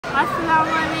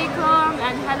Assalamu alaikum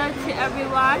and hello to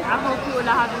everyone. I hope you all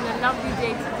are having a lovely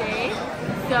day today.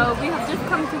 So we have just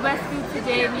come to Westfield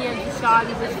today, me and Ishan.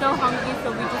 We're so hungry,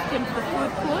 so we just came to the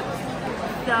food court.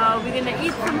 So we're going to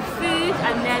eat some food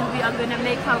and then we are going to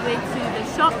make our way to the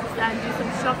shops and do some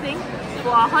shopping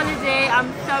for our holiday. I'm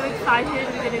so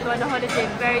excited. We're going to go on a holiday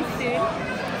very soon.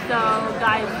 So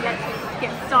guys, let's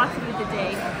get started with the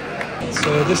day.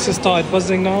 So this has started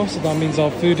buzzing now, so that means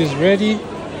our food is ready.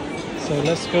 So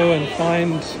let's go and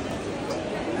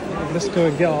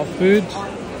get our food.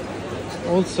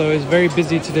 Also, it's very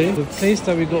busy today. The place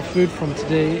that we got food from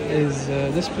today is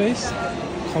this place,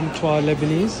 Comptoir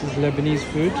Lebanese. It's Lebanese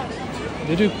food.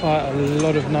 They do quite a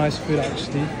lot of nice food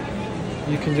actually.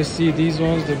 You can just see these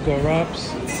ones, they've got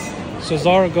wraps. So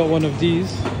Zara got one of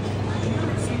these,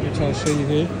 which I'll show you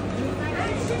here.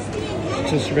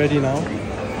 Just ready now.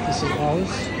 This is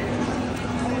ours.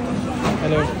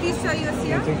 Hello.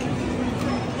 Thank you.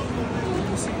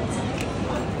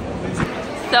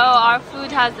 So our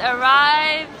food has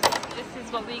arrived. This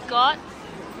is what we got.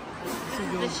 This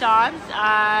is the Shan's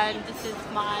and this is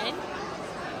mine.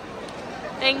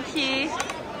 Thank you.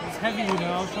 It's heavy, you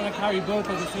know. I was trying to carry both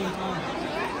at the same time.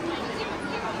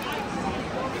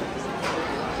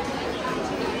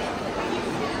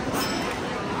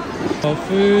 Our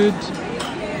food.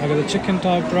 I got a chicken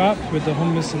type wrap with the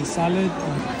hummus and salad.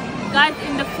 Guys,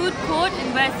 in the food court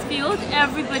in Westfield,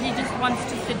 everybody just wants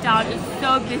to sit down. It's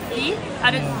so busy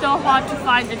and it's so hard to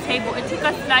find a table. It took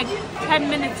us like 10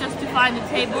 minutes just to find a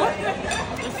table.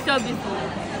 It's so busy.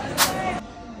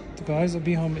 तो guys,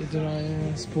 अभी हम इधर आए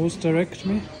हैं Sports Direct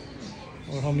में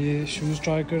और हम ये shoes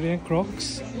try कर रहे हैं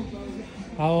Crocs.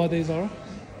 How are they, Zara?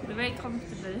 They're very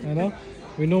comfortable. I know.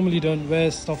 We normally don't wear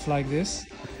stuff like this.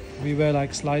 We wear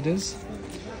like sliders.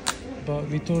 But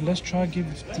we thought let's try give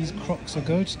these Crocs a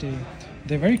go today.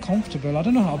 They're very comfortable. I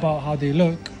don't know about how they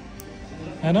look.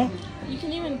 I know. You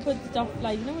can even put stuff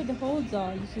like, you know where the holes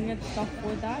are, you can get stuff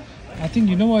for that. I think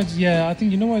you know what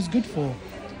it's good for.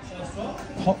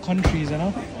 Hot countries, you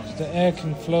know, so the air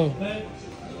can flow.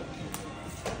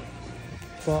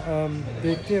 But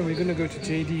yeah, we're gonna go to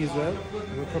JD as well.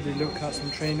 We'll probably look at some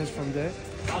trainers from there.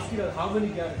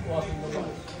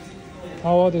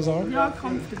 How are these are? They are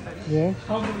comfortable. Yeah.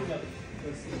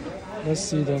 Let's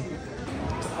see them.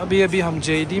 अभी हम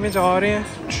JD में जा रहे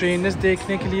हैं trainers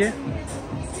देखने के लिए.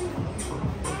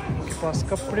 उनके पास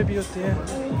कपड़े भी होते हैं.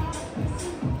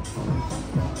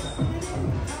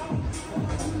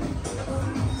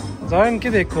 ज़रा इनके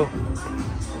देखो.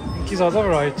 इनकी ज़्यादा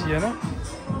variety है ना.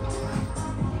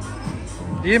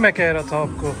 ये मैं कह रहा था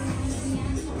आपको.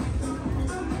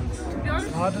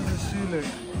 How does the shoe look?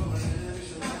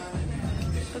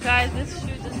 Guys, this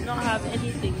shoe does not have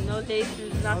anything, no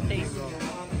laces, nothing.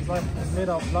 It's like it's made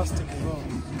out of plastic as well.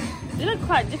 They look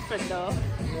quite different though.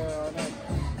 Yeah, I know.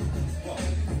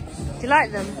 Do you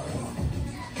like them?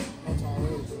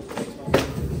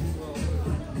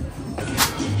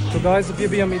 So guys,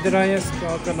 अभी हम इधर आए हैं.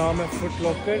 इसका का नाम है Foot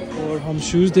Locker और हम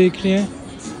shoes देख रहे हैं.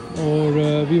 और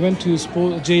we went to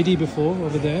JD before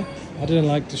over there. I didn't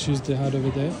like the shoes they had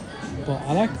over there, but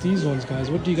I like these ones, guys.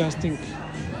 What do you guys think?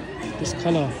 This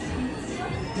color,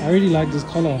 I really like this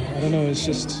color. I don't know, it's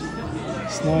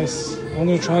nice. I'm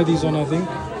gonna try these on. I think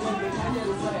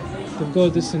they've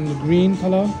got this in the green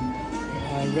color,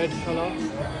 red color,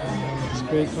 this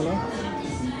grey color.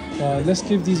 Let's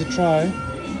give these a try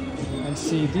and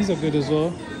see. These are good as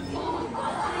well.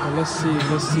 Let's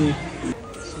see.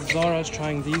 So Zara's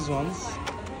trying these ones.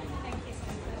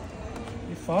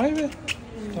 You five it?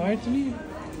 Tired to me?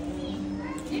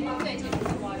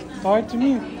 Tired to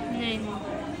me?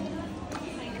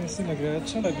 कैसे लग रहा है?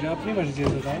 अच्छा लग रहा है. अपनी मर्जी है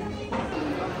बताएं.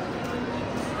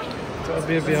 तो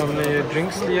अभी हमने ये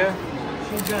ड्रिंक्स लिया है.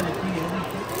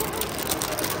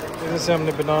 जैसे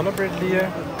हमने बनाना ब्रेड लिया है.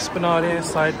 मिक्स बना रहे हैं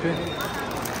साइड पे.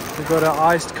 We got an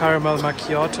iced caramel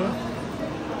macchiato.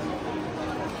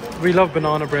 We love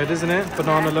banana bread, isn't it?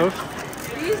 Banana loaf.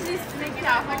 We usually make it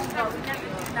at home, but we never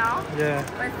do it now. Yeah.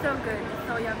 But it's so good. It's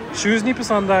so yummy. Shoes नहीं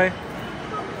पसंद आए.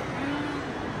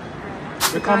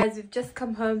 So guys, we've just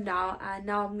come home now and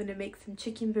now I'm going to make some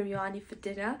chicken biryani for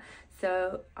dinner. So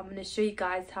I'm going to show you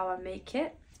guys how I make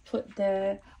it. Put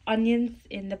the onions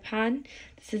in the pan.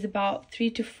 This is about 3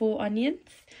 to 4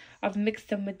 onions. I've mixed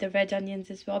them with the red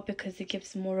onions as well because it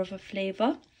gives more of a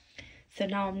flavor. So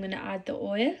now I'm going to add the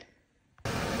oil.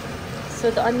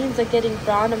 So the onions are getting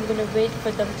brown. I'm going to wait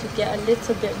for them to get a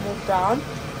little bit more brown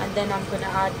and then I'm going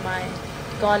to add my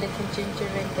garlic and ginger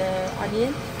in the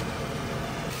onions.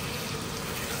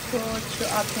 तो जो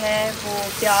अब है वो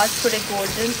प्याज थोड़े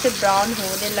golden से brown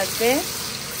होने लग गए,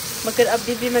 मगर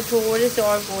अभी भी मैं थोड़े से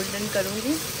और गोल्डन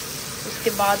करूँगी. उसके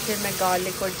बाद फिर मैं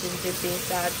गार्लिक और जिंजर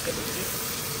पेस्ट ऐड करूँगी।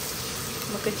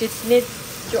 मगर जितने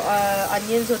जो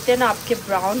अनियंस होते हैं ना आपके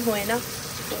ब्राउन होए ना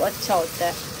तो अच्छा होता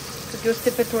है, क्योंकि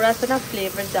उससे फिर थोड़ा सा ना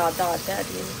फ्लेवर ज़्यादा आता है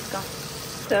अनियंस का।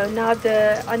 So now the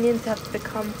onions have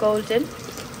become golden.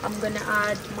 I'm gonna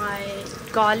add my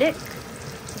garlic.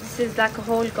 This is like a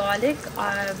whole garlic.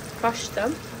 I've crushed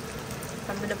them.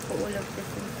 I'm gonna put all of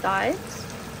this inside.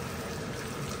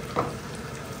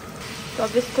 तो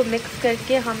अब इसको मिक्स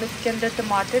करके हम इसके अंदर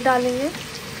टमाटर डालेंगे,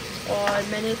 और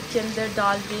मैंने इसके अंदर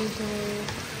डाल दी हूँ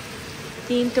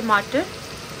 3 टमाटर।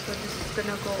 तो this is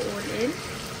gonna go all in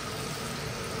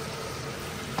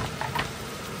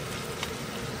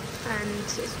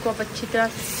and इसको अब अच्छी तरह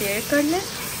से स्टेयर कर लें।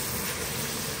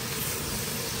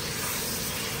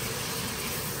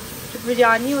 जो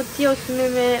बिरयानी होती है उसमें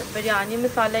मैं बिरयानी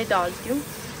मसाला ही डालती हूँ,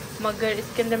 मगर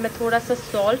इसके अंदर मैं थोड़ा सा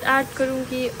सॉल्ट ऐड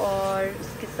करूँगी और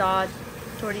इसके साथ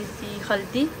थोड़ी सी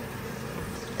हल्दी,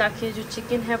 ताकि जो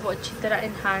चिकन है वो अच्छी तरह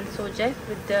इन्हांस हो जाए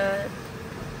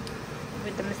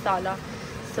with the masala.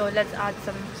 So let's add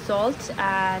some salt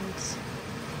and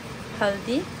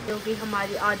हल्दी। होगी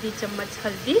हमारी आधी चम्मच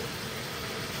हल्दी,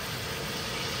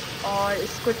 और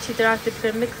इसको अच्छी तरह से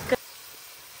फिर मिक्स कर।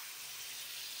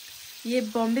 ये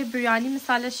बॉम्बे बिरयानी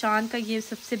मसाला शान का ये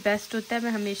सबसे बेस्ट होता है,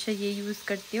 मैं हमेशा ये यूज़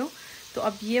करती हूँ। तो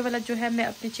अब ये वाला जो है मैं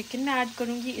अपने चिकन में ऐड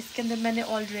करूँगी। इसके अंदर मैंने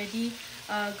ऑलरेडी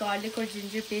गार्लिक और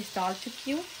जिंजर पेस्ट डाल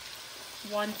चुकी हूँ,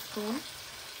 1 स्पून।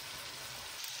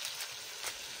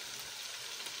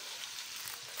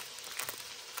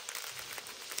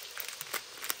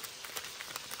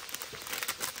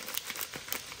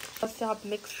 से आप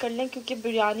मिक्स कर लें, क्योंकि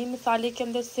बिरयानी मसाले के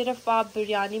अंदर सिर्फ आप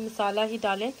बिरयानी मसाला ही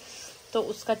डालें तो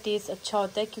उसका टेस्ट अच्छा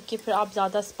होता है, क्योंकि फिर आप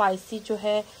ज़्यादा स्पाइसी जो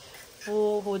है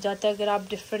वो हो जाता है अगर आप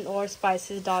डिफरेंट और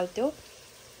स्पाइसेस डालते हो।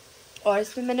 और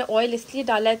इसमें मैंने ऑयल इसलिए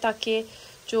डाला है ताकि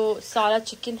जो सारा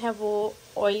चिकन है वो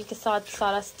ऑयल के साथ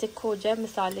सारा स्टिक हो जाए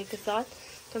मसाले के साथ।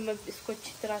 तो मैं इसको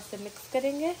अच्छी तरह से मिक्स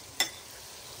करेंगे।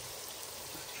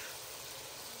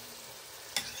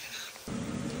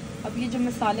 अब ये जो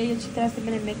मसाले ये अच्छी तरह से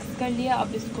मैंने मिक्स कर लिया।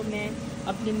 अब इसको मैं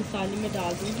अपने मसाले में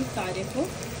डाल दूँगी सारे को।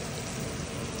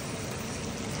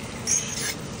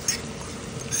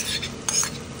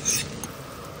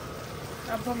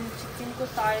 अब हम चिकन को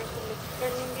सारे को मिक्स कर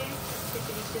लेंगे अच्छे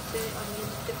तरीके से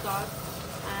अनियंस के साथ,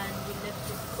 and we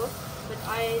let it cook, but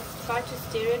I try to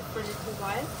stir it for little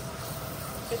while.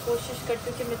 मैं कोशिश करती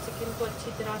हूँ कि मैं चिकन को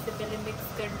अच्छी तरह से पहले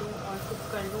मिक्स कर लूँ और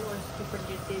कुक कर लूँ, और इसके ऊपर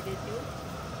लिड दे देती हूँ।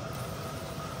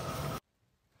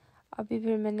 अभी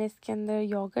फिर मैंने इसके अंदर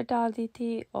योगर्ट डाल दी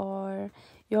थी, और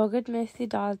योगर्ट मैं इसलिए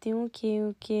डालती हूँ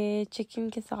क्योंकि चिकन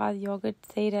के साथ योगर्ट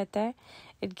सही रहता है।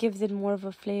 It gives it more of a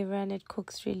flavour and it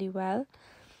कुक्स really well.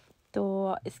 तो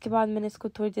इसके बाद मैंने इसको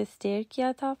थोड़ी देर स्टेयर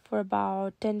किया था फॉर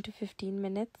अबाउट 10 to 15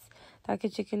 मिनट्स, ताकि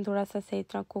चिकन थोड़ा सा सही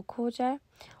तरह कुक हो जाए।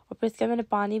 और फिर इसके मैंने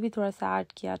पानी भी थोड़ा सा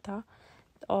ऐड किया था,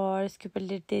 और इसके ऊपर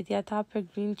लिड दे दिया था। फिर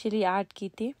ग्रीन चिली ऐड की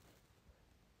थी,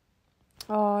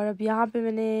 और अब यहाँ पे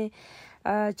मैंने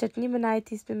चटनी बनाई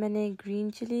थी। इसमें मैंने ग्रीन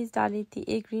चिलीज़ डाली थी,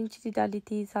 1 ग्रीन चिली डाली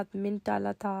थी, साथ मिंट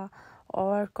डाला था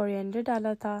और कोरिएंडर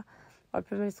डाला था। और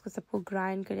फिर मैंने इसको सबको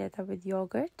ग्राइंड कर लिया था विद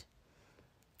योगर्ट,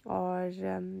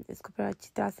 और इसको फिर अच्छी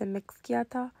तरह से मिक्स किया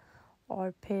था।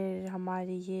 और फिर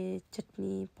हमारी ये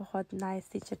चटनी बहुत नाइस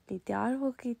सी चटनी तैयार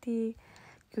हो गई थी,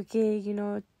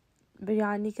 क्योंकि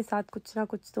बिरयानी के साथ कुछ ना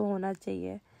कुछ तो होना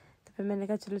चाहिए। तो फिर मैंने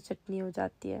कहा चलो चटनी हो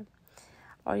जाती है।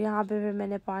 और यहाँ पे फिर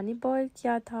मैंने पानी बॉईल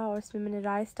किया था, और इसमें मैंने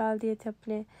राइस डाल दिए थे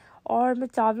अपने। और मैं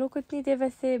चावलों को इतनी देर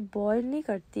वैसे बॉईल नहीं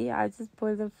करती, I just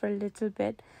boil them for little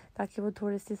bit, ताकि वो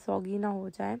थोड़े से सॉगी ना हो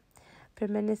जाए।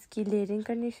 फिर मैंने इसकी लेयरिंग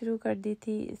करनी शुरू कर दी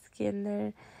थी। इसके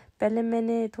अंदर पहले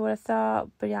मैंने थोड़ा सा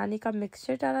बिरयानी का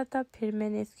मिक्सचर डाला था, फिर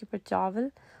मैंने इसके ऊपर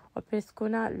चावल, और फिर इसको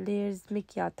ना लेयर्स में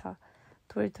किया था।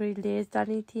 थोड़ी थोड़ी लेयर्स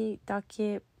डाली थी,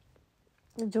 ताकि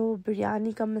जो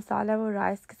बिरयानी का मसाला है वो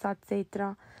राइस के साथ सही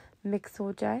तरह मिक्स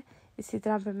हो जाए। इसी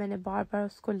तरह पे मैंने बार बार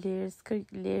उसको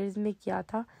लेयर्स में किया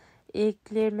था।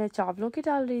 एक लेयर मैं चावलों की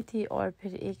डाल रही थी, और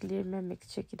फिर एक लेयर मैं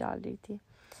मिक्सचर की डाल रही थी।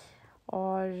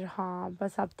 और हाँ,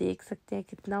 बस आप देख सकते हैं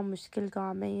कितना मुश्किल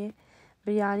काम है ये।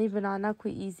 बिरयानी बनाना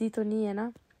कोई इजी तो नहीं है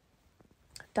ना,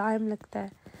 टाइम लगता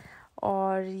है।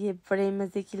 और ये बड़े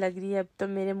मज़े की लग रही है। अब तो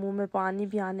मेरे मुंह में पानी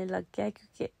भी आने लग गया है,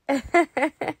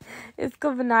 क्योंकि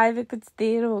इसको बनाए हुए कुछ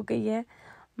देर हो गई है।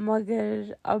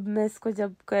 मगर अब मैं इसको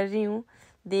जब कर रही हूँ,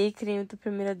 देख रही हूँ, तो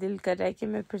फिर मेरा दिल कर रहा है कि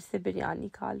मैं फिर से बिरयानी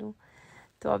खा लूँ।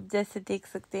 तो अब जैसे देख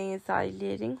सकते हैं ये सारी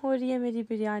लेयरिंग हो रही है मेरी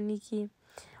बिरयानी की,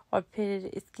 और फिर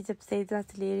इसकी जब सही तरह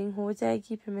से लेयरिंग हो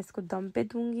जाएगी फिर मैं इसको दम पे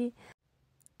दूँगी।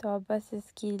 तो अब बस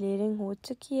इसकी लेयरिंग हो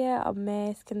चुकी है। अब मैं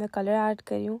इसके अंदर कलर ऐड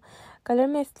कर रही हूँ। कलर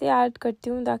मैं इसलिए ऐड करती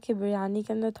हूँ ताकि बिरयानी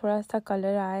के अंदर थोड़ा सा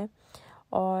कलर आए,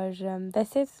 और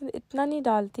वैसे इतना नहीं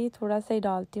डालती, थोड़ा सा ही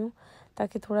डालती हूँ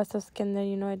ताकि थोड़ा सा उसके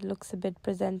अंदर it looks a bit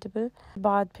presentable.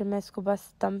 बाद फिर मैं इसको बस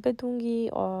दम पे दूँगी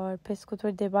और फिर इसको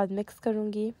थोड़ी देर बाद मिक्स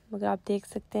करूँगी। मगर आप देख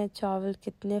सकते हैं चावल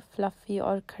कितने फ्लफ़ी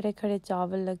और खड़े खड़े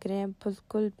चावल लग रहे हैं,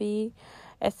 बिल्कुल भी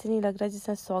ऐसे नहीं लग रहा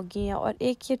जैसे सौगी हैं। और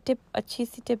एक ये टिप, अच्छी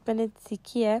सी टिप मैंने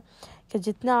सीखी है कि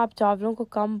जितना आप चावलों को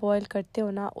कम बॉईल करते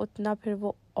हो ना, उतना फिर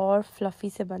वो और फ्लफ़ी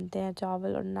से बनते हैं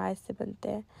चावल और नाइस से बनते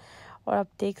हैं। और आप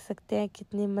देख सकते हैं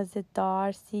कितनी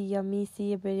मज़ेदार सी यमी सी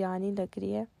ये बिरयानी लग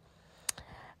रही है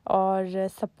और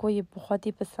सबको ये बहुत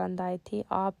ही पसंद आई थी।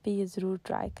 आप भी ये ज़रूर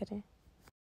ट्राई करें।